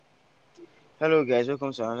Hello, guys.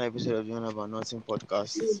 Welcome to another episode of the One About Nothing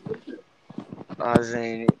podcast. As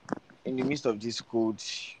in the midst of this cold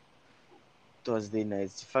Thursday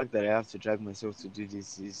night, the fact that I have to drag myself to do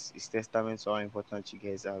this is testament to how important you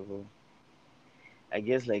guys are. Well, I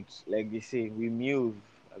guess like they say, we move.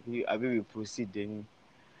 I mean, we proceed. Then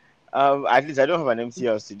at least I don't have an empty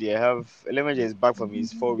house today. I have Elemeje is back from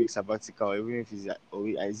his 4 weeks sabbatical. Even if he's or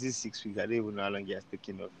is it 6 weeks? I don't even know how long he has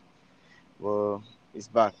taken off. Well, he's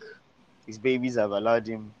back. His babies have allowed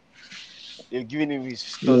him. They've given him his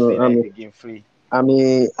Thursday No, night again free. I'm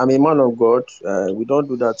a man of God. We don't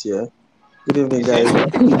do that here. Good You evening, say?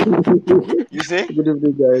 guys. You say? Good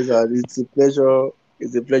evening, guys. It's a pleasure.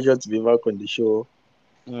 It's a pleasure to be back on the show.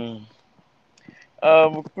 Mm.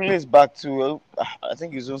 Kunle is back to. I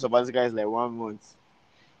think his own sabbatical is like 1 month,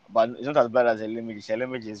 but it's not as bad as Elemiji.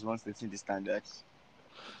 Elemiji is 113 the standard.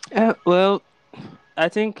 Well, I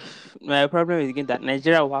think my problem is again that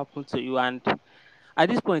Nigeria will happen to you, and at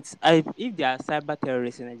this point, if they are cyber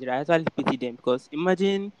terrorists in Nigeria, I actually pity them because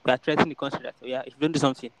imagine you are threatening the country that, oh yeah, if you don't do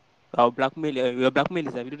something, I'll blackmail your blackmail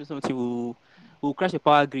is that if you don't do something, we'll crash your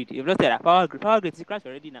power grid. You've not said that power grid is crashed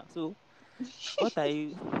already now. So what are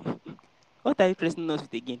you what are you threatening us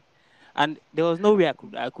with again? And there was no way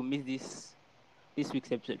I could miss this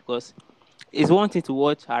week's episode because it's one thing to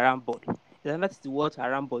watch Haram board. It's another thing to watch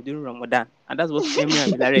Haram board during Ramadan. And that's what Emery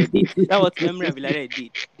and Villarreal did. That's what Emery and Villarreal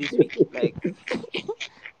did this week. Like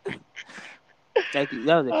that was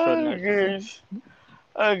Oh extraordinary. gosh.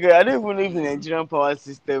 Okay, I don't even know if the Nigerian power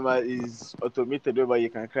system is automated whereby you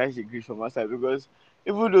can crash the grid from outside because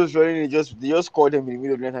even those running it just they just call them in the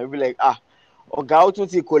middle of the night and be like, Oga, ó tún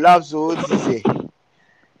ti collapse o, ó ti zẹ̀.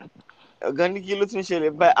 Ọ̀gá ní kí ló tún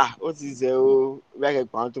ṣẹlẹ̀ báyìí? Ó ti zẹ̀ o, bí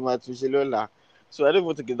akẹ́kọ̀ọ́ àwọn tó máa tún ṣe lọ́la. So I don't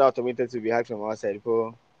want to get that automated to be hacked from outside,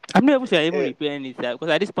 but I'm not even sure I even eh, repairing it because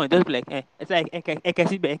at this point, just be like, it's like,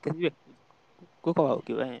 go cover,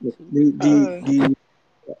 okay, right? So, The, the, uh, the,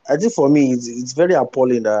 I think for me, it's very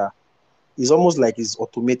appalling that it's almost like it's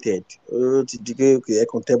automated. Okay, I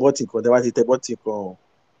can tell what we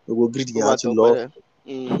will greet ó the máa to tán law. padà.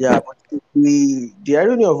 Yeah, but the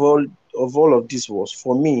irony of all of this was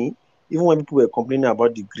for me, even when people were complaining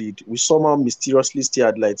about the grid, we somehow mysteriously still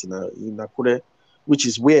had light in Akure, which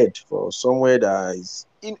is weird for somewhere that is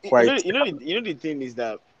quite. The thing is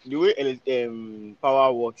that the way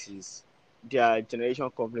power works is there are generation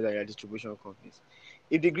companies and there are distribution companies.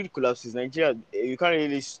 If the grid collapses, Nigeria, you can't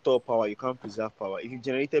really store power, you can't preserve power. If you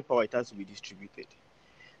generated power, it has to be distributed.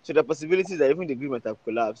 So the possibility is that even the grid might have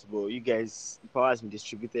collapsed, but you guys, the power has been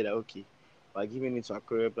distributed. Okay, by giving it to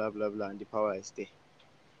Akure, blah blah blah, and the power is there.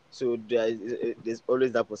 So there's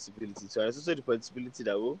always that possibility. So there's also the possibility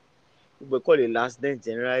that we call it last dance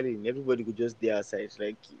generally, and everybody could just be outside.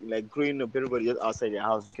 Like growing up, everybody just outside their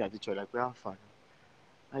house looking at each other like, "Where fun?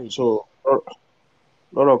 How you So doing?"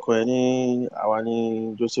 lọ́rọ̀ kan ẹ ní àwa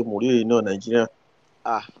ní Jose Mourinho náà Nàìjíríà.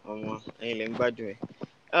 ẹ̀yin lẹ ń gbádùn ẹ̀.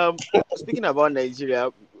 Speaking about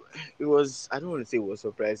Nigeria, it was I don't want to say it was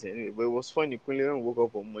surprising, anyway, but it was funny. Kunle when we woke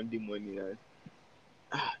up on Monday morning and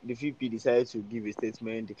the VP decided to give a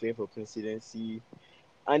statement declaring for presidency.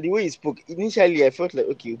 And the way he spoke, initially I felt like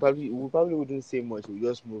okay, we probably wouldn't say much.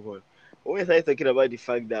 We'll just move on. But when we started talking about the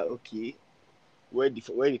fact that okay, where the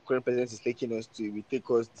current president is taking us to, we take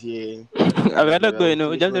us there. Blah I blah mean, I'm blah not blah. We going,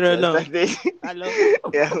 no, finish just what they right have now. started. Hello.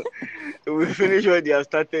 Yeah, we finish what they have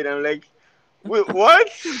started. I'm like, wait, what?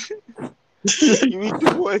 You will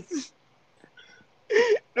do what?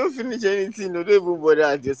 Don't finish anything. No, don't even bother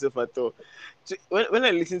at yourself at all. So when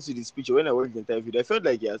I listened to the speech or when I watched the entire video, I felt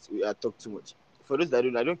like he had talked too much. For those that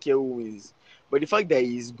don't, I don't care who wins, but the fact that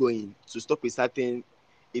he is going to stop a certain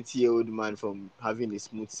 80-year-old man from having a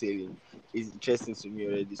smooth sailing is interesting to me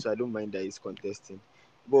already. So I don't mind that he's contesting.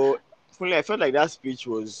 But funny, I felt like that speech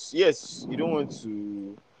was yes. You don't want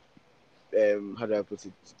to how do I put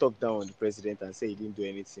it, talk down on the president and say he didn't do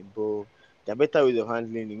anything. But there are better ways of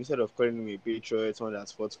handling him instead of calling him a patriot, someone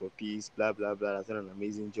that's fought for peace, blah blah blah, that's done an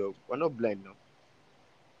amazing job. We're not blind now.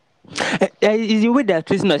 Is the way they're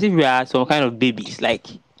treating us if we are some kind of babies, like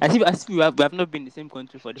as if we have not been in the same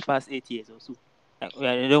country for the past 8 years or so.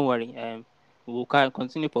 Like, don't worry, we'll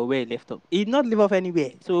continue for where he left off. He did not leave off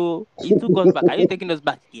anywhere, so he took us back. Are you taking us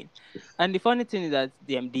back again? And the funny thing is that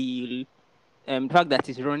the fact that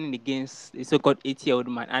he's running against a so-called 80-year-old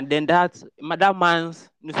man, and then that man's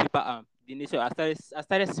newspaper the nation, I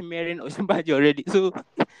started smearing Osinbajo already. So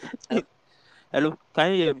hello,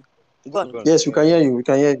 can you hear me? Go on. Yes, we can hear you. We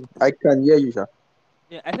can hear you. I can hear you, sir.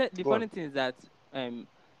 Yeah, I said the Go on. funny thing is that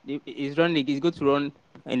he's going to run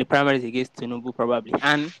in the primaries against Tinubu probably,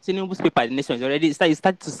 and Tinubu's paper, the nation, is already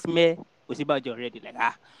started to smear Osibajo already. Like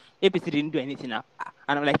APC didn't do anything now.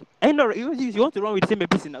 And I'm like, I know you want to run with the same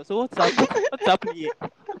APC now. So what's up? What's happening here?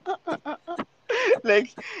 Like,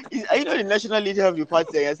 are you not the national leader of the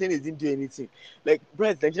party and you're saying it didn't do anything? Like,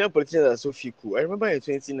 Brett, Nigerian politicians are so fickle. I remember in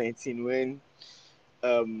 2019 when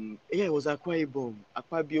yeah, it was Akwa Ibom.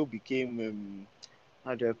 Akpabio became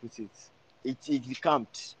how do I put it? It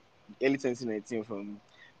decamped early 2019 from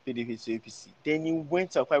PDP to APC. Then he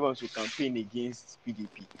went to Akwa Ibom to campaign against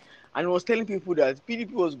PDP, and he was telling people that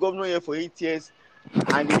PDP was governor here for 8 years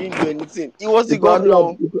and they didn't do anything. He was He the probably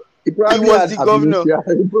governor. had, he He probably was had the governor. amnesia.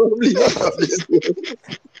 He probably had amnesia.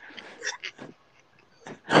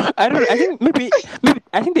 I don't know. I think maybe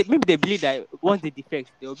I think that maybe they believe that once they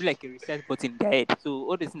defect, there will be like a reset button in their head. So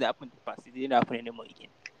all the things that happened in the past, it didn't happen anymore again.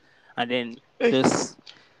 And then Like, just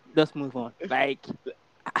just move on. Like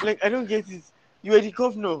like I don't get it. You were the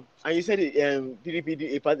governor, and you said it,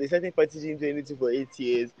 PDP, a certain party didn't do anything for 8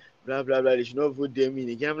 years. Blah blah blah. They should not vote them in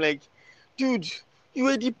again. I'm like, dude, you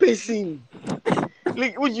were the person.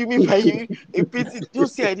 Like, what do you mean by you? A party? Don't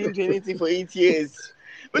say I didn't do anything for 8 years.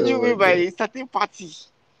 What do you Oh my mean by god. a certain party?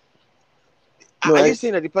 No, Are you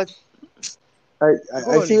saying that the party? I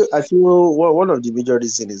Go on. feel one of the major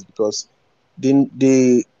reasons is because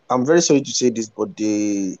they I'm very sorry to say this, but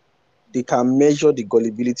they can measure the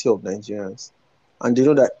gullibility of Nigerians, and they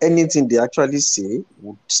know that anything they actually say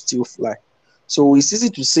would still fly. So it's easy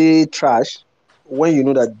to say trash when you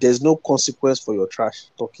know that there's no consequence for your trash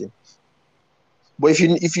talking. But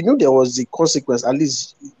if you know there was the consequence, at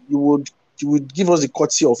least you would you would give us the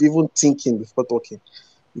courtesy of even thinking before talking,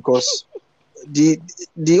 because the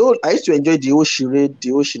the whole I used to enjoy the whole charade, the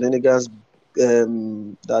whole shenanigans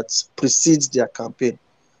that precedes their campaign.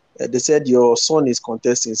 They said your son is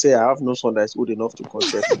contesting. Say I have no son that is old enough to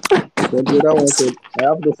contest. Then the other one said, I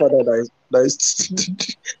have no father that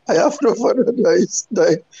is I have no father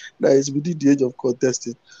that is within the age of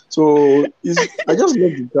contesting. So I just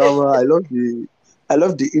love the drama. I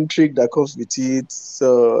love the intrigue that comes with it.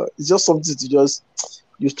 So it's just something to just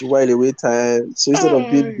use to while away time. So instead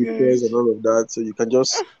of being Oh depressed and gosh. all of that, so you can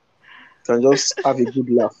just have a good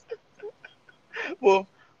laugh. Well,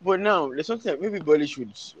 but now there's something that maybe Bolly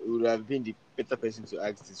would have been the better person to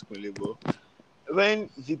ask this question. But when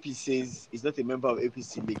VP says he's not a member of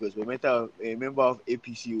APC Lagos, but a member of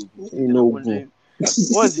APC Ogun State, You and I'm know, boom. wondering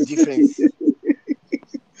what's the difference?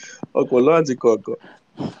 Ọ̀pọ̀lọ́ àti kọ̀ọ̀kan.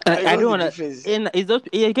 Like, I what's don't the wanna. difference? And it's those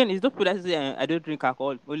again. It's those people that say I don't drink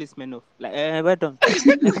alcohol. Only smell of like well done.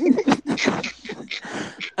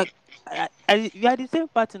 Like, we are the same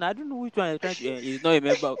pattern. I don't know which one you're trying to. Is not a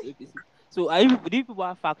member of APC. So are you? Do you people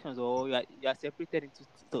have factions or you are separated into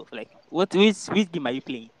stuff? Like what? Which game are you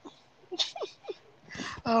playing?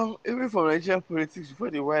 Even from Nigerian politics before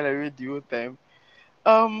the while I read the whole time.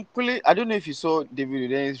 Kule, I don't know if you saw David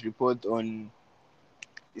Uden's report on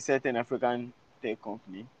a certain African tech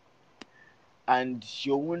company, and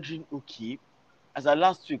you're wondering, okay, as of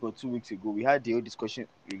last week or 2 weeks ago, we had the whole discussion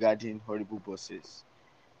regarding horrible bosses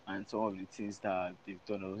and some of the things that they've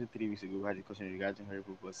done. Or was it 3 weeks ago we had a discussion regarding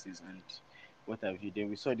horrible bosses and what have you. Then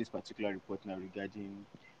we saw this particular report now regarding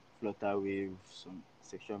Flutter Wave, some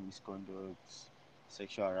sexual misconduct,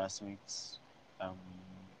 sexual harassment, um,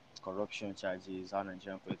 corruption charges, how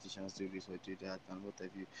Nigerian politicians do this or do that, and what have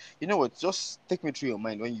you. You know what? Just take me through your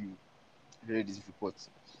mind when you read this report.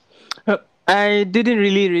 I didn't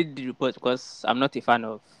really read the report because I'm not a fan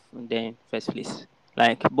of the first place.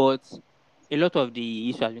 Like, but a lot of the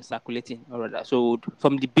issue has been circulating or rather. So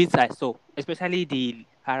from the bits I saw, especially the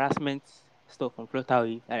harassment stuff from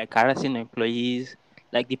Flutterwave, like harassing employees,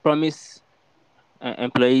 like the promise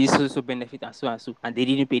employees so benefit and so, and they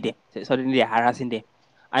didn't pay them. So suddenly they're harassing them,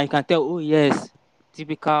 and you can tell, oh yes,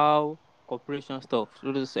 typical corporation stuff.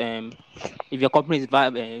 So those if your company is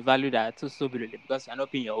valued at so below because you're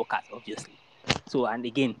not paying your workers, obviously. So and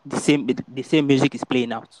again, the same music is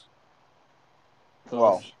playing out.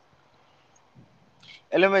 Wow. Because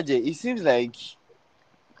LMJ, it seems like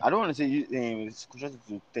I don't want to say it's contracted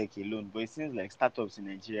to tech alone, but it seems like startups in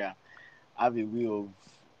Nigeria have a way of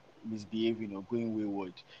misbehaving or going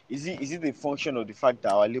wayward. Is it a function of the fact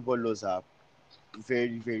that our labor laws are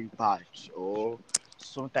very very bad, or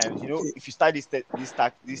sometimes if you start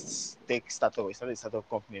this tech startup, or you start a startup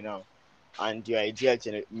company now, and your idea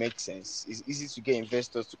makes sense, it's easy to get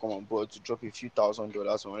investors to come on board to drop a few $1,000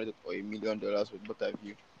 or $1 million, what have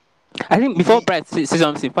you. I think Is before it Bright say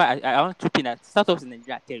something, I want to pin that startups in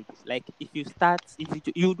Nigeria are terrible. Like if you start, if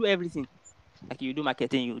you do everything, like you do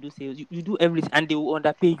marketing, you do sales, you do everything, and they will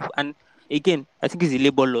underpay you. And again, I think it's the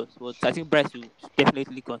labor laws, but I think Bryce will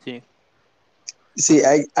definitely continue. See,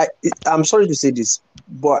 I'm sorry to say this,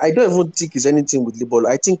 but I don't even think it's anything with labor.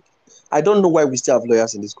 I think I don't know why we still have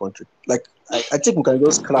lawyers in this country. Like I think we can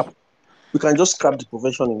just scrap the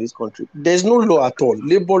profession in this country. There's no law at all.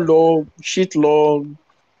 Labor law, shit law,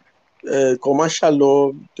 commercial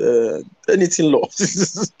law, anything law.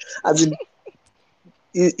 As in,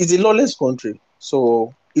 it's a lawless country.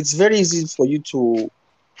 So it's very easy for you to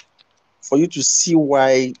see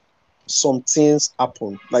why some things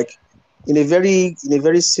happen. Like in a very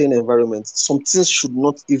sane environment, some things should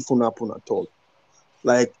not even happen at all.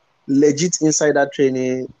 Like legit insider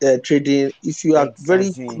trading. If you are very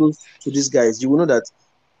As in, close to these guys, you will know that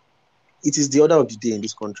it is the order of the day in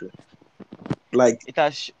this country. Like it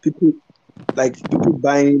has. people, people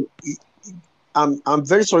buying. I'm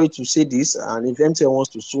very sorry to say this, and if MTN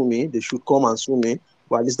wants to sue me, they should come and sue me.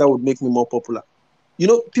 But at least that would make me more popular. You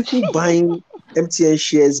know, people buying MTN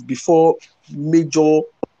shares before major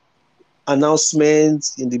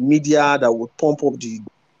announcements in the media that would pump up the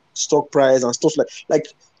stock price and stuff like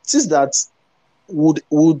things that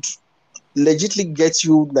would legitly get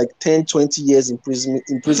you like 10, 20 years in prison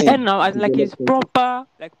And now, in as like developed it's country. proper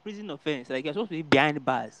like prison offense. Like you're supposed to be behind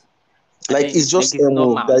bars, and Like then it's like just it's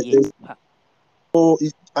normal. that Yeah. there's no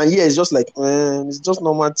and yeah, it's just like it's just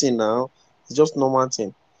normal thing now. It's just normal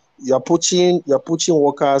thing. You're poaching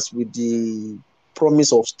workers with the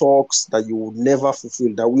promise of stocks that you will never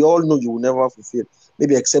fulfill, that we all know you will never fulfill,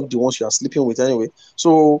 maybe except the ones you are sleeping with anyway.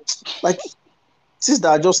 So like things that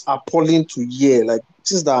are just appalling to hear, like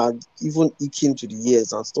things that are even eking to the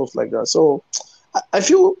ears and stuff like that. So I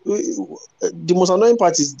feel the most annoying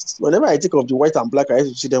part is whenever I think of the white and black, I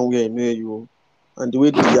used to see them wearing New you and the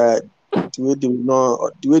way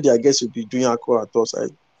their guests will be doing alcohol at us.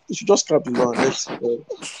 You should just scrap the law and let's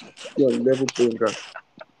be on level playing ground.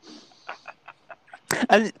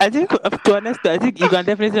 And I think, to honest, I think you can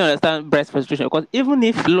definitely understand Bride's frustration because even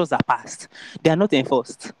if laws are passed, they are not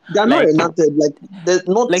enforced. They are not Like, enacted. Like there's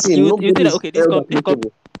nothing. you Nobody say that is okay, held this company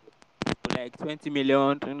accountable. like 20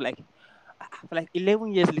 million, like for like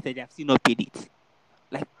 11 years later, they have still not paid it.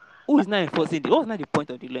 Like, who is now enforcing it? What was not the point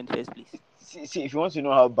of the law in the first place? See, if you want to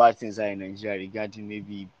know how bad things are in Nigeria regarding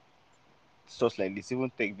maybe stuff like this, even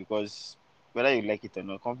tech, because whether you like it or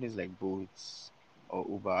not, companies like Bolt or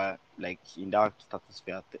Uber, like in that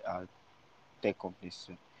stratosphere, are tech companies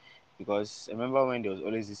too. Because I remember when there was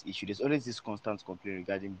always this issue, there's always this constant complaint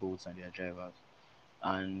regarding boats and their drivers.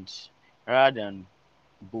 And rather than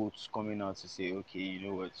boats coming out to say, okay, you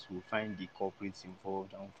know what, we'll find the culprits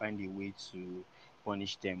involved and we'll find a way to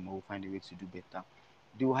punish them, or we'll find a way to do better,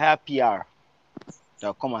 they will hire PR that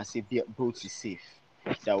will come and say boats is safe,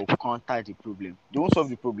 that will counter the problem. They won't solve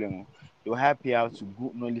the problem. Oh. They will hire PR to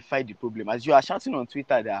go nullify the problem. As you are shouting on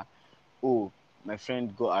Twitter that, oh, my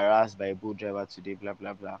friend got harassed by a boat driver today, blah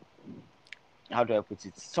blah blah. How do I put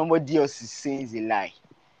it? Somebody else is saying is a lie.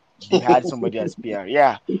 They had somebody as PR.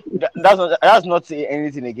 Yeah, that's not say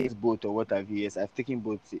anything against both or what have you. Yes, I've taken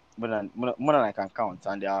both more than I can count,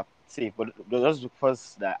 and they are safe. But just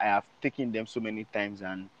because that I have taken them so many times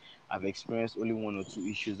and I've experienced only one or two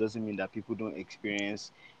issues doesn't mean that people don't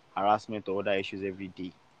experience harassment or other issues every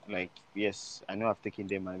day. Like yes, I know I've taken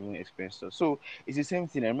them and I don't experience stuff. So it's the same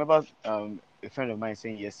thing. I remember a friend of mine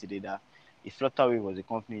saying yesterday that if Flutterwave was a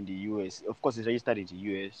company in the US, of course it's registered in the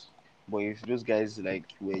US, but if those guys like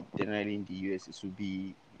were generally in the US, it would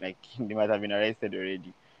be like they might have been arrested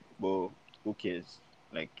already. But who cares?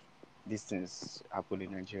 Like these things happen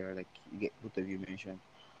in Nigeria, like you get both of you mentioned.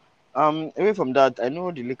 Away from that, I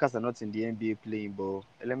know the Lakers are not in the NBA playing, but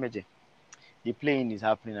LMJ, the playing is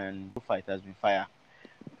happening and so far it has been fire.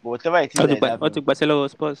 But whatever it is that is What to happening, Barcelona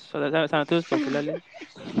Sports? San Antonio particularly.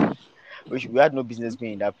 we had no business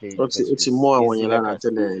being in that play in the first Ó ti place. mọ́ It's àwọn the yẹn lára Lakers.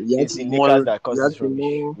 tẹ́lẹ̀. It's the Lakers that caused Ìyá this ti rubbish.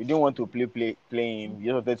 mọ́ We didn't want to playing. We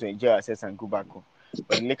just wanted to enjoy ourselves and go back home.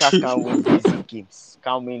 But the Lakers can't win basic games,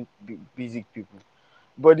 can't win basic people.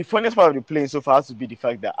 But the funniest part of the playing so far has to be the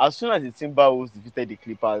fact that as soon as the Timberwolves defeated the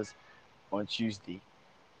Clippers on Tuesday,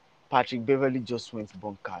 Patrick Beverly just went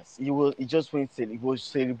bonkers. He was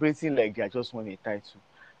celebrating like they had just won a title.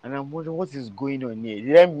 And I'm wondering what is going on here.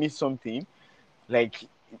 Did I miss something? Like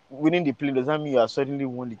winning the play does that mean you have suddenly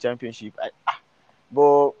won the championship?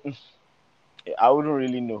 But I wouldn't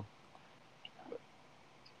really know.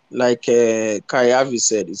 like Kai Harvey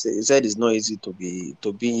said, he said it's not easy to be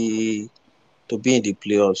in the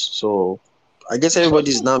playoffs. So I guess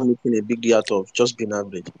everybody is now making a big deal out of just being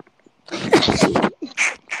average. So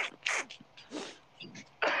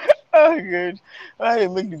Oh good. I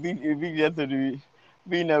make the big deal to the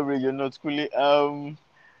being average or not coolly.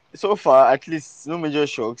 So far at least no major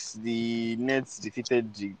shocks. The Nets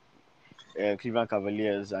defeated the Cleveland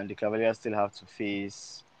Cavaliers, and the Cavaliers still have to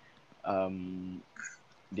face um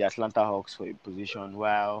the Atlanta Hawks for a position.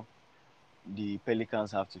 While the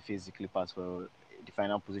Pelicans have to face the Clippers for the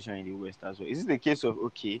final position in the West as well. Is it the case of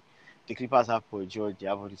okay, the Clippers have Paul George, they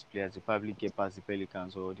have all these players, they probably get past the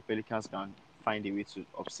Pelicans, or the Pelicans can find a way to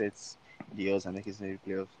upset the odds and make it in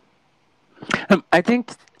the playoffs? I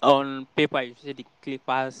think on paper you say the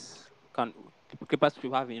Clippers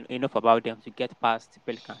should have enough about them to get past the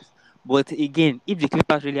Pelicans. But again, if the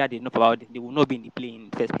Clippers really had enough about them, they would not be in the play in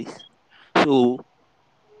the first place. So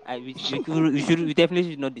we definitely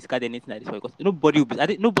should not discard anything at this point because I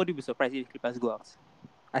think nobody will be surprised if the Clippers go out.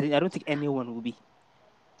 I don't think anyone will be.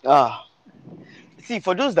 Ah, see,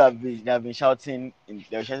 for those that have been shouting,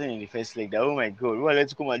 they were shouting in the first leg that oh my god, why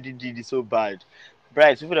Atletico Madrid did this so bad.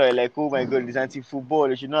 Bright people that were like, oh my god, this anti-football.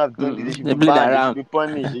 They should not have done this. They should They be played banned. They should around. be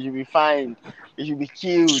punished. They should be fined. They should be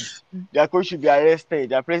killed. Their coach should be arrested.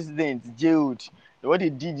 Their president jailed. What they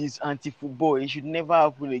did is anti-football. It should never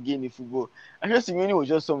happen again in football. I just Simeone was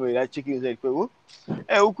just somewhere that checking his head. Oh,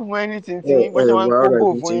 eh, who could anything? But you want Well, to all right,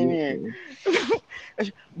 go for continue. any.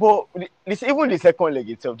 But even the second leg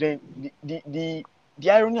itself, then the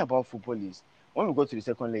irony about football is when we got to the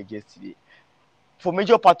second leg yesterday, for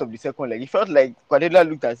major part of the second leg, it felt like Guardiola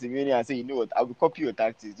looked at Simeone and said, "You know what? I will copy your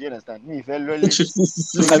tactics." Do you understand? Me, if I lolly,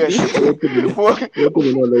 so Abi. get for Ẹ kó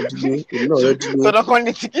mi náà lọ dúró, èmi náà fẹ́ dúró. tọ́dọ̀ kan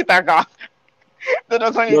ní tiki taka,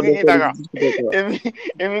 tọ́dọ̀ kan ní Lọ́dọ̀ tiki kọ́ ni taka. títí kẹta. Èmi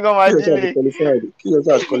èmi kan Kí máa ló jí ṣáà ti lé. qualified? Kí ló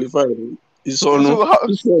ṣáà ti qualified? Ìsọnù, So how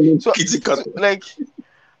ìsọnù so, so kìtìkàtà. like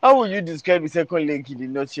how would you describe the second leg in the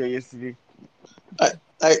nutshell yesterday?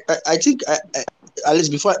 I, I think at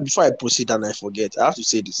least before I proceed and I forget, I have to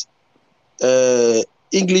say this. Uh,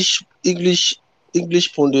 English English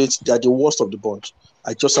English pundits, they are the worst of the bunch.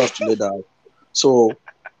 I just have to let that out. So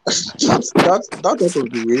that out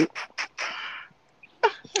of the way,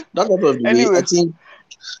 that out of the way, I Anyway, think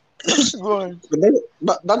go on.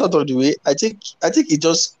 that out of the way, I think it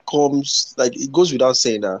just comes like it goes without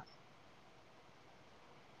saying that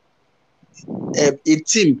a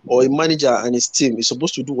team or a manager and his team is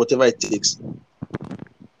supposed to do whatever it takes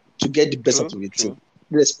to get the best out True, of a team, true.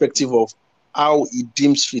 irrespective of how he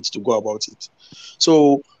deems fit to go about it.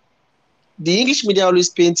 So the English media always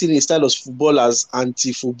painting a style of football as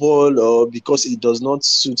anti-football or because it does not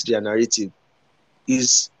suit their narrative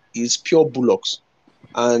is pure bullocks,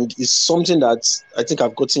 and is something that I think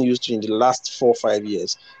I've gotten used to in the last 4 or 5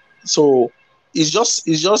 years. So it's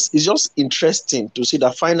just interesting to see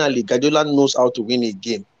that finally Guardiola knows how to win a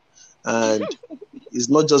game, and is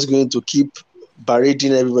not just going to keep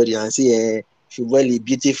berating everybody and say, football is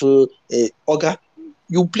beautiful. Oga,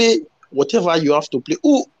 you play whatever you have to play.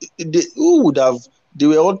 Who would have? They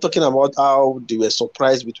were all talking about how they were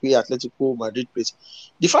surprised with where Atletico Madrid plays.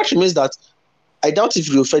 The fact remains that I doubt if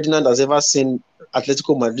Rio Ferdinand has ever seen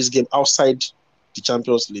Atletico Madrid's game outside the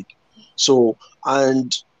Champions League. So,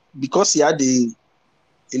 and because he had a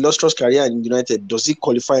illustrious career in United, does it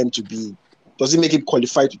qualify him to be? Does it make him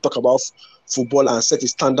qualified to talk about football and set a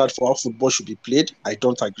standard for how football should be played? I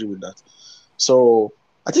don't agree with that. So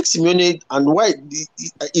I think Simeone, and why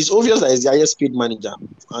it's obvious that he's the highest paid manager,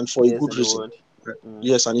 and for a Yes, good in the reason. world. Mm.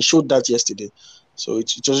 Yes, and he showed that yesterday. So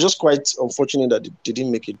it was just quite unfortunate that they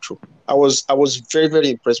didn't make it through. I was very very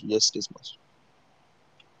impressed with yesterday's match.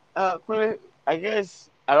 Kule, I guess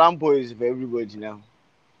alarm boy is for everybody now.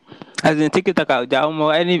 As in take it out,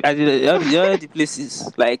 any as in, all the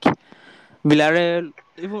places like Villarreal,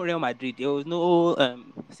 even Real Madrid, there was no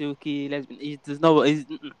say okay, let's be it is not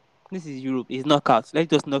this is Europe, it's knockout. Let's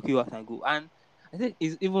just knock you out and go. And I think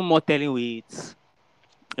it's even more telling with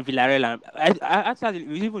Villarreal and actually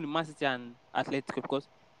even Man City and Atletico because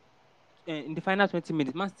in the final 20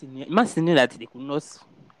 minutes, Man City knew that they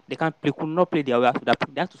could not play their way out of that.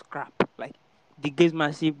 They had to scrap like the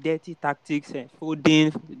gamesmanship, dirty tactics, and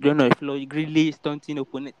folding, don't know, flow, greedily stunting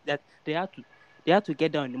opponent. That they had to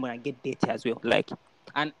get down in the mud and get dirty as well. Like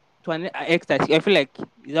and to an extent, I feel like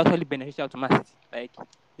it's actually beneficial to Man City. Like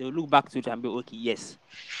they will look back to it and be okay. Yes,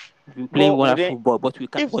 we've been playing But wonderful then, football, but we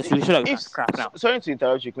can, if but we sure that we can scrap now. sorry to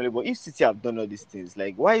interrupt you, Kule, but if City have done all these things,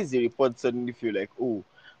 like why is the report suddenly feel like oh,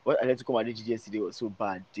 what Atletico Madrid did yesterday was so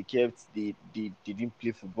bad? They didn't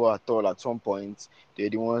play football at all. At some point, they're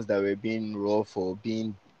the ones that were being rough or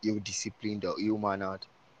being ill disciplined or ill mannered.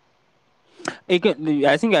 Again,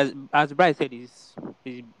 I think as Brian said, is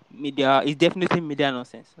media is definitely media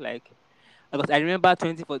nonsense. Like because I remember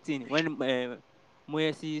 2014 when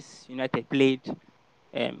Moyes United played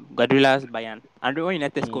Guardiola's Bayern, and when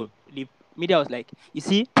United Mm. scored, the media was like, "You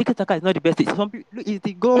see, Tiki Taka is not the best. It's some people, look, it's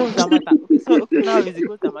the goals that matter." Okay, so okay now it's the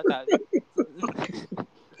goals that matter. So,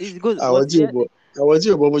 it's the goals, Àwọn but tí ò mọ̀ àwọn tí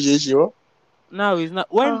ò mọ̀ bó ṣe ń ṣe wọ́n. now it's not.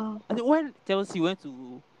 When Uh, I think when Chelsea went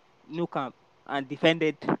to Nou Camp and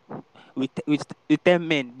defended with 10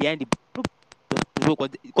 men behind the as well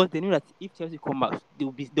because they know that if Chelsea come out,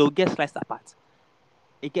 they'll get sliced apart.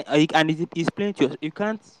 Again, and it's plain to us. You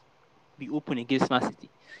can't be open against Man City.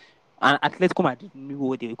 And Atletico Madrid knew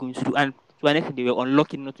what they were going to do, and to an extent, they were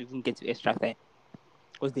unlucky not to even get to extra time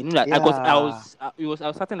because they knew that. Because Yeah. I was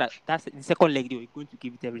certain that that's the second leg they were going to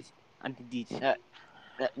give it everything, and they did. Yeah,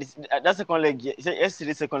 that second leg,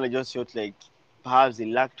 yesterday second leg just felt like perhaps they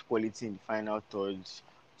lacked quality in the final third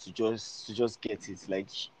to just get it.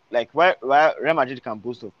 Like why Real Madrid can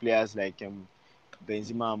boast of players like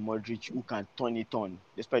Benzema and Modric who can turn it on,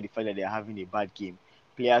 despite the fact that they are having a bad game.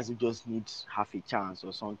 Players who just need half a chance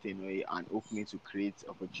or something or an opening to create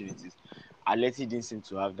opportunities. Atleti didn't seem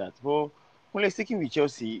to have that. But when sticking with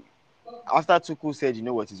Chelsea, after Tuchel said, you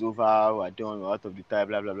know what, is over, we're done, we're out of the tie,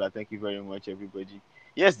 blah blah blah. Thank you very much, everybody.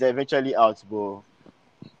 Yes, they're eventually out, but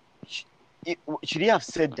sh- should he have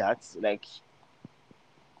said that? Like,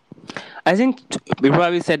 I think we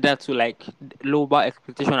probably said that to like lower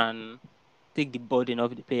expectation and take the burden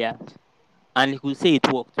off the players, and he could say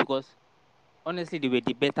it worked because honestly they were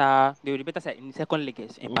the better side in the second leg in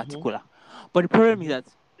mm-hmm, particular. But the problem is mm-hmm. that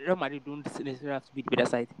Real Madrid don't necessarily have to be the better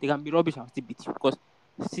side. They can be rubbish and still beat you because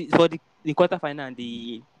for the quarterfinal and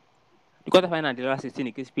the quarterfinal and the last 16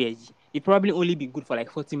 against PSG, they probably only be good for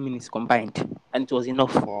like 40 minutes combined, and it was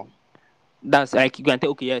enough. Wow. That's like you can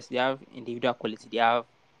tell. Okay, yes, they have individual quality.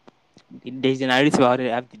 There's a narrative about it. They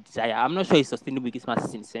have the desire. I'm not sure it's sustainable against Man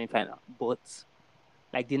City in the semi-final, but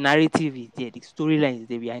like the narrative is there, the storyline is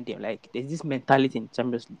there behind them. Like there's this mentality in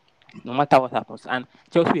Champions League, no matter what happens. And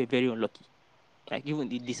Chelsea were very unlucky. Like even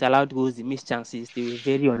the disallowed goals, the missed chances, they were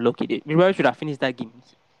very unlucky. They probably should have finished that game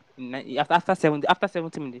after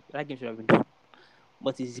 70 minutes. That game should have been done.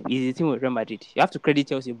 But it's the team with Real Madrid. You have to credit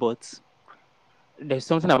Chelsea, but there's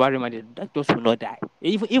something about Real Madrid that just will not die.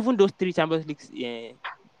 Even those three Champions League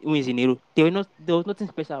wins in a row, there was nothing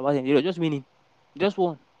special about them. They were just winning, just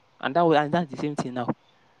won, and that's the same thing now.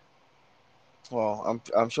 Well,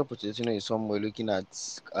 I'm sure Pochettino is somewhere looking at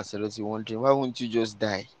Ancelotti wondering why won't you just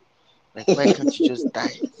die? Like why can't you just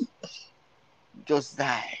die? Just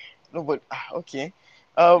die. No, but okay.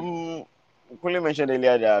 Um, Kule mentioned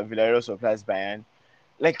earlier that Villarreal surprised Bayern.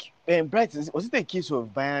 Like Brighton, was it a case of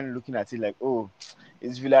Bayern looking at it like, oh,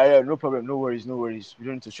 it's Villarreal, no problem, no worries, no worries. We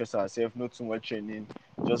don't need to stress ourselves, not too much training,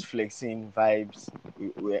 just flexing vibes.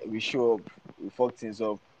 We show up, we fuck things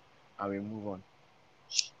up, and we move on.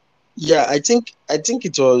 Yeah, I think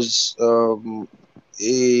it was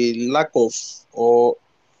a lack of, or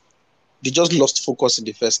they just lost focus in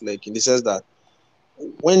the first leg, in the sense that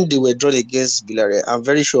when they were drawn against Villarreal, I'm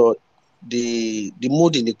very sure the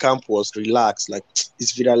mood in the camp was relaxed. Like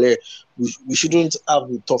it's Villarreal, we shouldn't have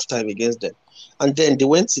a tough time against them. And then they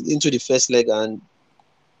went into the first leg and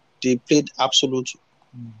they played absolute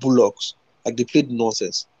bullocks. Like they played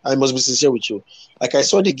nonsense. I must be sincere with you. Like I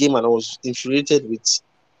saw the game and I was infuriated with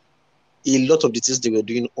a lot of the things they were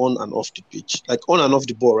doing on and off the pitch, like on and off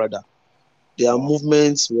the ball rather. Their Wow.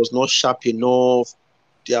 movements was not sharp enough.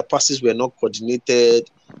 Their passes were not coordinated.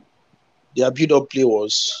 Their build-up play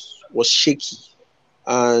was shaky,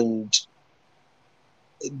 and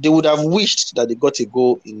they would have wished that they got a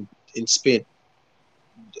goal in Spain.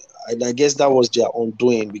 And I guess that was their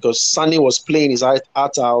undoing because Sane was playing his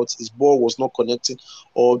heart out, his ball was not connecting,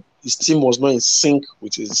 or his team was not in sync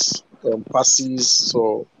with his passes.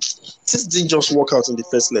 So things didn't just work out in the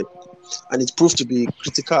first leg, and it proved to be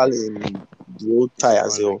critical in the old The tie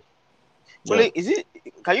as second leg. well. Yeah. Kule, is it?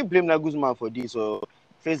 Can you blame Nagusman for this, or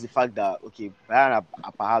face the fact that okay, Bayern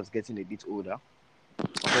are perhaps getting a bit older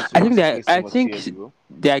compared to what it I was 2 think years ago?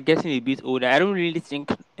 they are getting a bit older. I don't really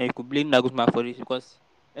think you could blame Nagusmann for this because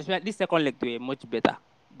especially this second leg they were much better.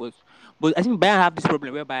 But but I think Bayern have this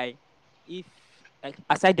problem whereby if like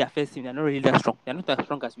aside their first team, they're not really that strong. They're not as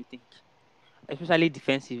strong as we think, especially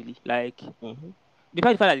defensively. Like Mm-hmm.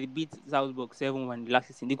 despite the fact that they beat Salzburg 7-1 in the last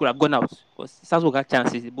season, they could have gone out because Salzburg had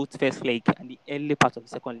chances in both first leg and the early part of the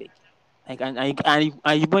second leg. Like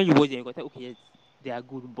when you watch them, you go tell, okay, yes, they are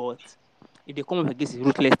good, but if they come up against a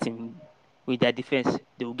ruthless team with their defense,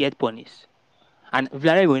 they will get punished. And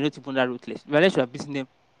Villarreal were not even that ruthless. Villarreal should have beaten them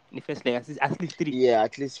in the first leg, at least three. Yeah,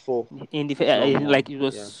 at least four, In the if not more. like it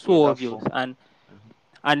was Yeah, so total obvious, four. and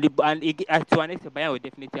to an extent, Bayern were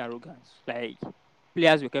definitely arrogant. Like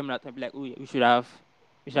players were coming out and be like, "Oh, yeah, we should have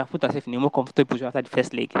put ourselves in a more comfortable position after the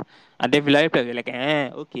first leg." And then Villarreal players were like,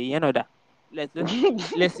 okay, you know that. Let's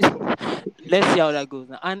let's see how that goes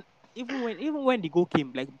now." And even when the goal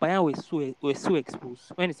came, like Bayern were so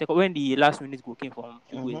exposed when the last minute goal came from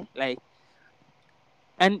Mm-hmm. Chukwueze, like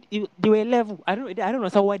they were level. I don't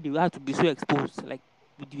understand why they had to be so exposed, like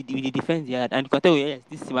with the defense they had. And you can tell, yes,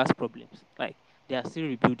 this team has problems. Like they are still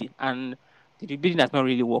rebuilding, and The rebuilding has not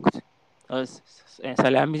really worked. Because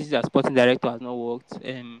Salihamidzic as sporting director has not worked.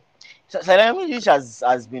 Salihamidzic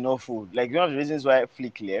has been awful. Like one of the reasons why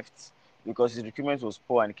Flick left because his recruitment was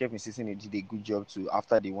poor and kept insisting he did a good job too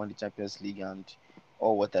after they won the Champions League and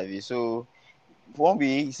all what have you. So for one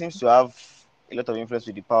way, he seems to have a lot of influence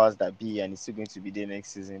with the powers that be, and he's still going to be there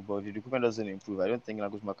next season. But if the recruitment doesn't improve, I don't think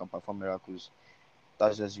Nagusma can perform miracles.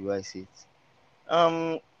 That's just the way I see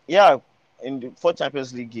it. Yeah, in the fourth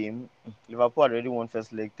Champions League game, Liverpool had already won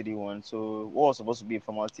first leg 3-1. So what was supposed to be a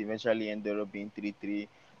formality eventually ended up being 3-3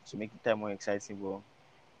 to make the time more exciting. But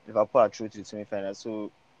Liverpool are through to the semi-final.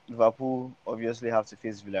 So Liverpool obviously have to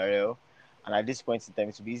face Villarreal. And at this point in time,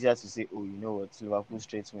 it will be easier to say, oh, you know what, Liverpool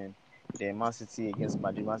straight win. Then Man City against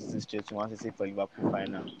Madrid, Man City straight win, Man City for Liverpool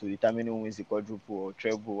final to determine who wins the quadruple or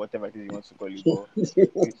treble, whatever it is you want to call it. But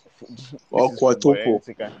this Or is football, quadruple.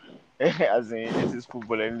 anything can, as in this is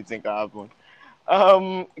football, anything can happen.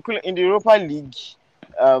 In the Europa League,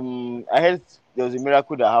 I heard there was a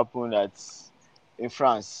miracle that happened at in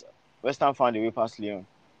France. West Ham found a way past Lyon.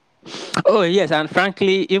 Oh yes, and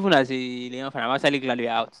frankly, even as a Leon fan, I'm actually glad we're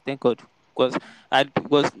out. Thank God, because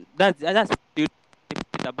that's the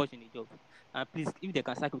Peter Bosch in the job. And please, if they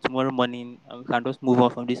can sack him tomorrow morning, and we can just move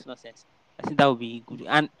on from this nonsense, I think that would be good.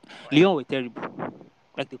 And Leon were terrible.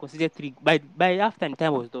 Like they considered three by halftime,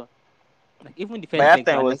 time was done. Like even the By first leg, halftime it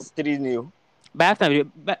and like was 3-0. by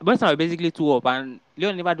halftime, West Ham were basically two up, and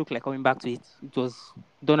Leon never looked like coming back to it. It was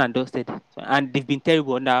done and dusted. So, and they've been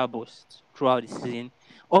terrible under our boss throughout the season.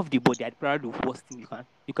 Off the ball, they are probably the worst team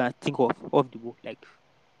you can think of off the ball. Like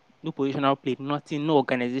no positional play, nothing, no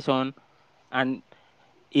organization, and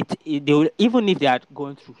they will, even if they had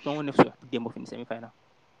gone through, someone else would have picked them off in the semi final.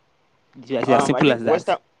 It's as I simple think as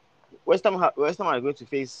that. West Ham are going to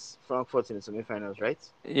face Frankfurt in the semi-finals, right?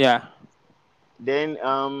 Yeah. Then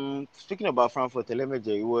speaking about Frankfurt, Telemeje,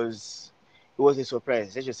 it was a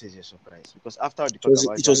surprise. Let's just say it's a surprise because after the talk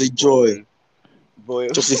about It was a Javi joy. Ball,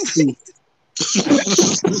 It was a feat.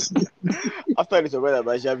 after the surprise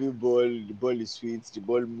about Javi Ball, the ball is sweet, the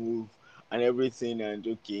ball move and everything, and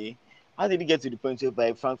okay. How did it get to the point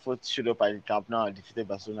where Frankfurt showed up at the Camp Nou and defeated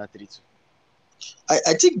Barcelona 3-2?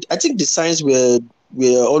 I think the signs were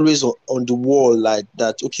always on the wall like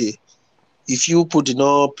that. Okay, if you put did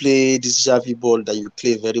not play this Xavi ball that you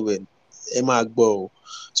play very well, Emma Agbo.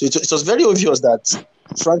 So it was very obvious that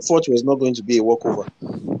Frankfurt was not going to be a walkover.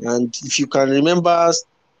 And if you can remember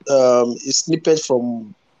a snippet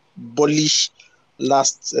from Polish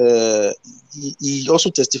last, he also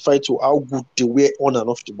testified to how good they were on and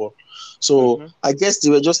off the ball. So Mm-hmm. I guess they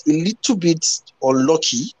were just a little bit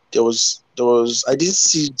unlucky. There was I didn't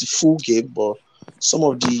see the full game, but some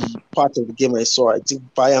of the part of the game I saw, I think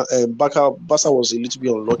Barca was a little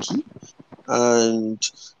bit unlucky, and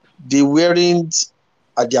they weren't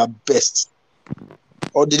at their best,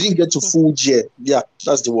 or they didn't get to full gear. Yeah,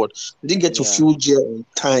 that's the word. They didn't get to Yeah. full gear on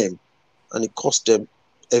time, and it cost them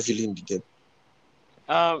heavily in the game.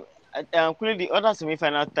 Um, Currently the other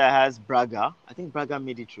semi-final tie has Braga. I think Braga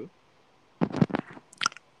made it through.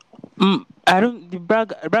 I don't. The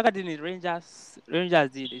Braga did it. Rangers did. I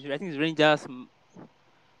think it's Rangers.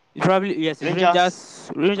 It's probably yes. It's Rangers.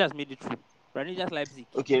 Rangers. Rangers made it through. But Rangers Leipzig.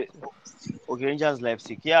 Okay, okay, Rangers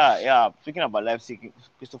Leipzig. Yeah, yeah. Speaking about Leipzig,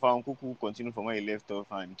 Christopher Nkunku continued from where he left off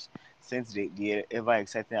and sent the ever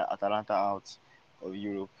exciting Atalanta out of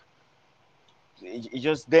Europe. It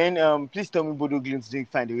just then please tell me Bodo Glimt didn't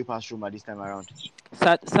find a way past Roma this time around.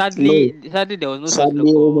 No, Sadly, there was no such luck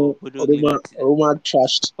sadly, for Bodo Glimt this season. Roma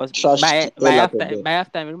Because trashed the hell out of them. by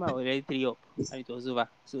halftime, Roma was already three up and it was over.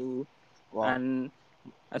 So Wow, and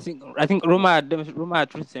I think Roma are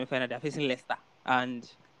through to semi final. They're facing Leicester and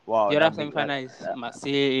wow, the other semi final is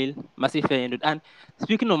Marseille Feyenoord. And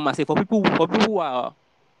speaking of Marseille, for people who are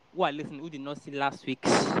listening who did not see last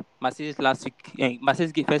week's Marseille's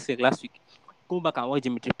game first leg last week, go back and watch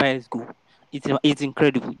Dimitri Payet's goal. It's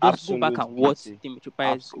incredible. Just go back absolute and watch beauty. Dimitri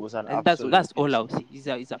Payet's It goal. was an I think that's absolute that's all beauty. I'll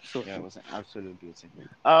say. It's absurd. Yeah, it was an absolute beauty.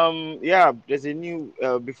 Yeah, there's a new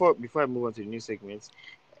before I move on to the new segment.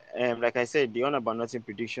 Like I said, the on about nothing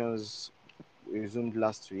predictions resumed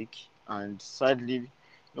last week, and sadly,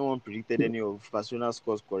 no one predicted any of Barcelona's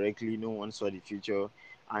scores correctly. No one saw the future,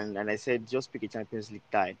 and I said just pick a Champions League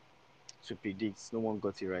tie to predict. No one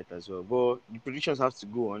got it right as well. But the predictions have to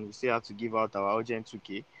go on. We still have to give out our urgent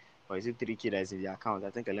 2K, or is it 3K that is in the account? I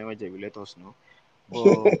think Elemeje will let us know.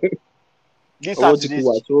 But this I want to go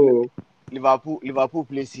Saturday's at all. Liverpool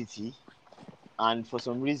play City, and for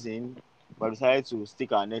some reason, we decided to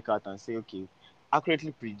stick our neck out and say, okay,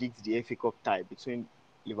 accurately predict the FA Cup tie between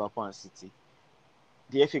Liverpool and City.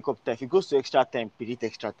 the FA Cup time. If it goes to extra time, predict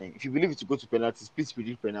extra time. If you believe it to go to penalties, please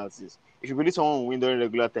predict penalties. If you believe someone will win during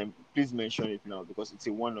regular time, please mention it now because it's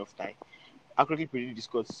a one-off time. Accurately predict the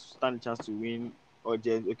scores, stand a chance to win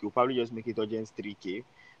urgent. Okay, we'll probably just make it urgent 3K.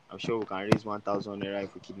 I'm sure we can raise 1,000 naira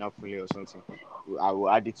if we kidnap Kunle or something. I will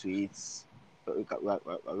add it to it. We're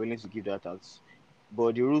willing to give that out.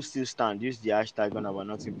 But the rules still stand. Use the hashtag on our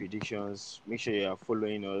nothing predictions. Make sure you are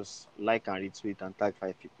following us, like and retweet, and tag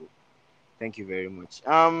 5 people. Thank you very much.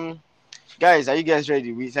 Guys, are you guys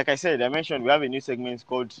ready? Like I said, I mentioned we have a new segment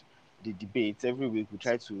called the debate. Every week we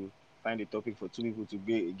try to find a topic for two people to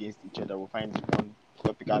go against each other. We'll find one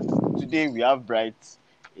topic, and today we have Bright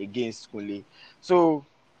against Kunle. So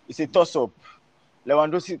it's a toss-up.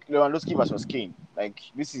 Lewandowski versus Kane. Like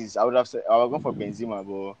this is, I would have said I would have gone for Benzema,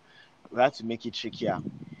 but we had to make it trickier.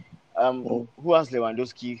 Mm. Who has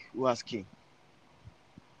Lewandowski? Who has Kane?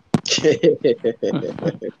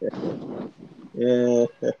 Yeah,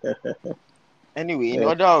 Anyway, in yeah.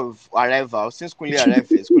 order of arrival, since Kunle arrived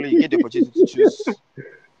first, Kunle, you get the opportunity to choose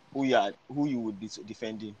who you would be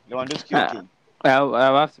defending, Lewandowski or Uh, Kane.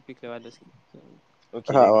 I'll have to pick Lewandowski. So,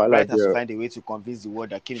 Okay, Ah, then wahala Bright has to there. find a way to convince the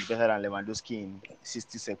world that Kane is better than Lewandowski in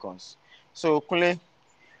 60 seconds. So, Kunle,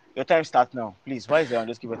 your time starts now. Please, why is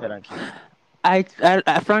Lewandowski better than Kane? I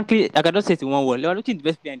frankly, I cannot say it in one word. Lewandowski is the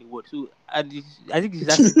best player in the world. So I think it's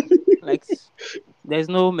that simple. Like there's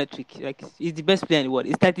no metric. Like he's the best player in the world.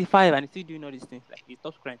 He's 35 and he's still doing all these things. Like he's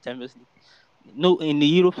top scorer in Champions League. No, in the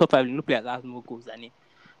Europe top five, no player has more goals than him.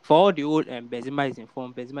 For all the old Benzema is in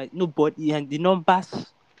form. Benzema, nobody, and the numbers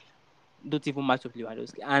don't even match up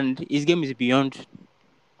Lewandowski. And his game is beyond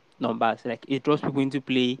numbers. Like it draws people into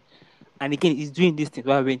play. And again, he's doing these things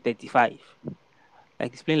while being 35.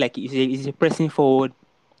 Like he's playing like he's a pressing forward.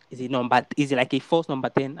 Is like a false number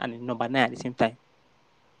 10 and a number 9 at the same time.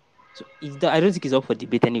 So I don't think he's up for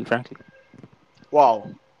debate anyway, frankly. Wow,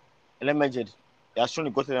 Lemejed, he has shown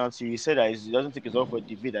he got it down to you. He said that he doesn't think it's all for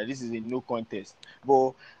debate, that this is a no contest.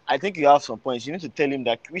 But I think you have some points. You need to tell him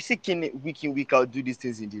that we see Kane week in, week out do these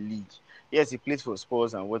things in the league. Yes, he plays for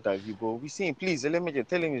Spurs and what have you, but we see him. Please, Lemejed,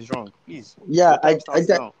 tell him he's wrong. Please, Yeah, your time starts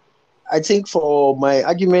now. I think for my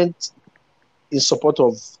argument in support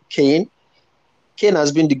of Kane, Kane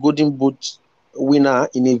has been the Golden Boot winner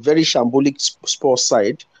in a very shambolic sports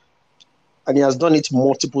side, and he has done it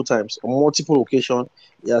multiple times on multiple occasions.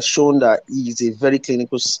 He has shown that he is a very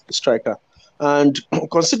clinical striker, and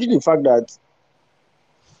considering the fact that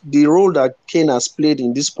the role that Kane has played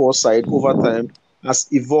in this sports side over time has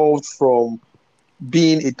evolved from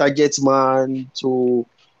being a target man to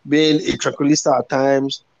being a tranquilista at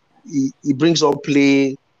times. He brings up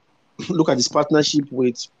play. Look at his partnership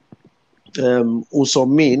with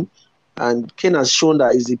Min, and Kane has shown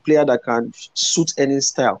that he's a player that can suit any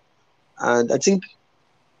style. And I think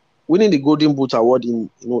winning the Golden Boot award in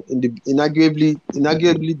the inarguably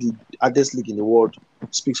the hardest league in the world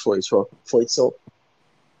speaks for itself.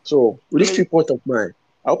 So with these Kunle, 3 points of mine,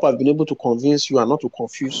 I hope I've been able to convince you and not to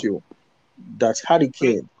confuse you that Harry Kunle,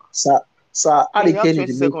 Kane, Sir Kunle, Harry you have Kane is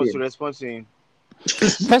 20 the main seconds to thing. respond to him.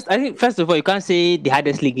 First, I think first of all, you can't say the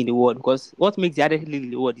hardest league in the world because what makes the hardest league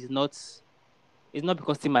in the world is not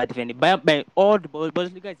because team are defending. By all the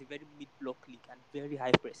Bundesliga is a very mid block league and very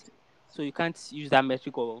high pressing. So you can't use that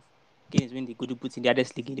metric of Kane is winning the good boots in the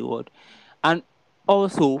hardest league in the world. And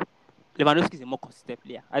also, Lewandowski is a more consistent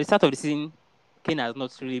player. At the start of the season, Kane has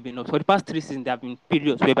not really been up. For the past 3 seasons, there have been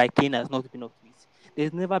periods whereby Kane has not been up to it.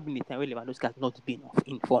 There's never been a time where Lewandowski has not been off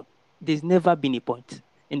in form. There's never been a point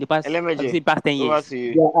in the past, I would Lemejed, say, past 10 over years. to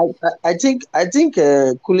you. Yeah, I think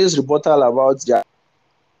Kule's rebuttal about the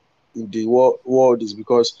in the world is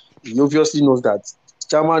because he obviously knows that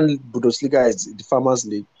German Bundesliga is the farmers'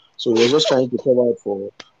 league, so he was just trying to cover up for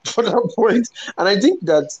for that point. And I think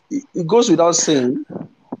that it goes without saying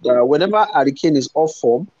that whenever Harry Kane is off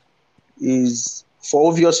form, is for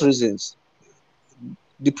obvious reasons.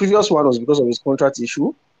 The previous one was because of his contract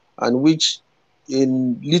issue, and which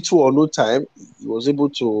in little or no time he was able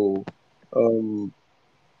um,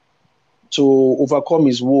 to overcome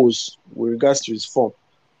his woes with regards to his form.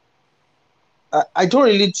 I don't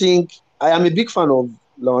really think I am a big fan of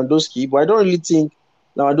Lewandowski, but I don't really think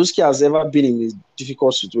Lewandowski has ever been in a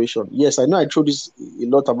difficult situation. Yes, I know I told this a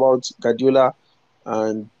lot about Guardiola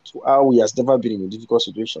and how he has never been in a difficult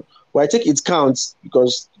situation. But I think it counts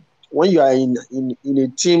because when you are in a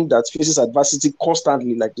team that faces adversity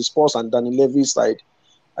constantly, like the Spurs and Danny Levy's side,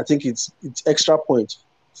 I think it's extra point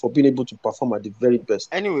for being able to perform at the very best.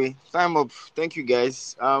 Anyway, time up. Thank you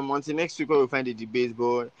guys. Until next week, we'll find the debate.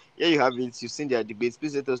 But here you have it. You've seen their debates.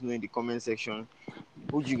 Please let us know in the comment section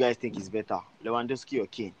who do you guys think is better, Lewandowski or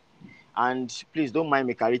Kane. And please don't mind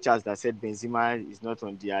Mika Richards that said Benzema is not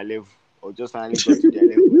on their level or just finally got to their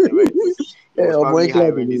level, whatever it is. It was ọmọ probably high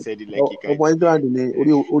England when they ni said it, like you can. ọmọ England ni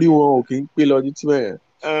orí wọn ò kì í pé lọ títí bẹ́ẹ̀.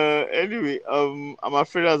 Anyway, I'm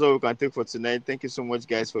afraid that's all we can take for tonight. Thank you so much,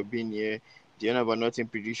 guys, for being here. The end of our nothing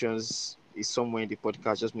predictions is somewhere in the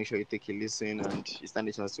podcast. Just make sure you take a listen and you stand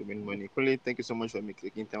a chance to win money. Kule, thank you so much for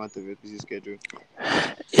taking time out of your busy schedule.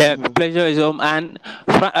 Yeah, Mhm. pleasure is and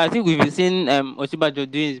I think we've been seeing Oshibajo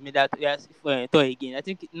doing his that yes tour again. I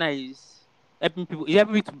think now is helping people. He's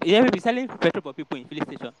helping me selling petrol for people in filling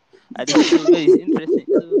station at this point. So it's interesting.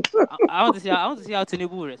 So I want to see how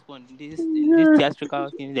Tinubu will respond in this theatrical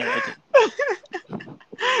thing they are doing.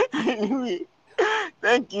 Anyway,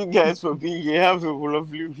 thank you guys for being here. Have a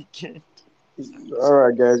lovely weekend. All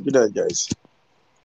right, guys. Good night, guys.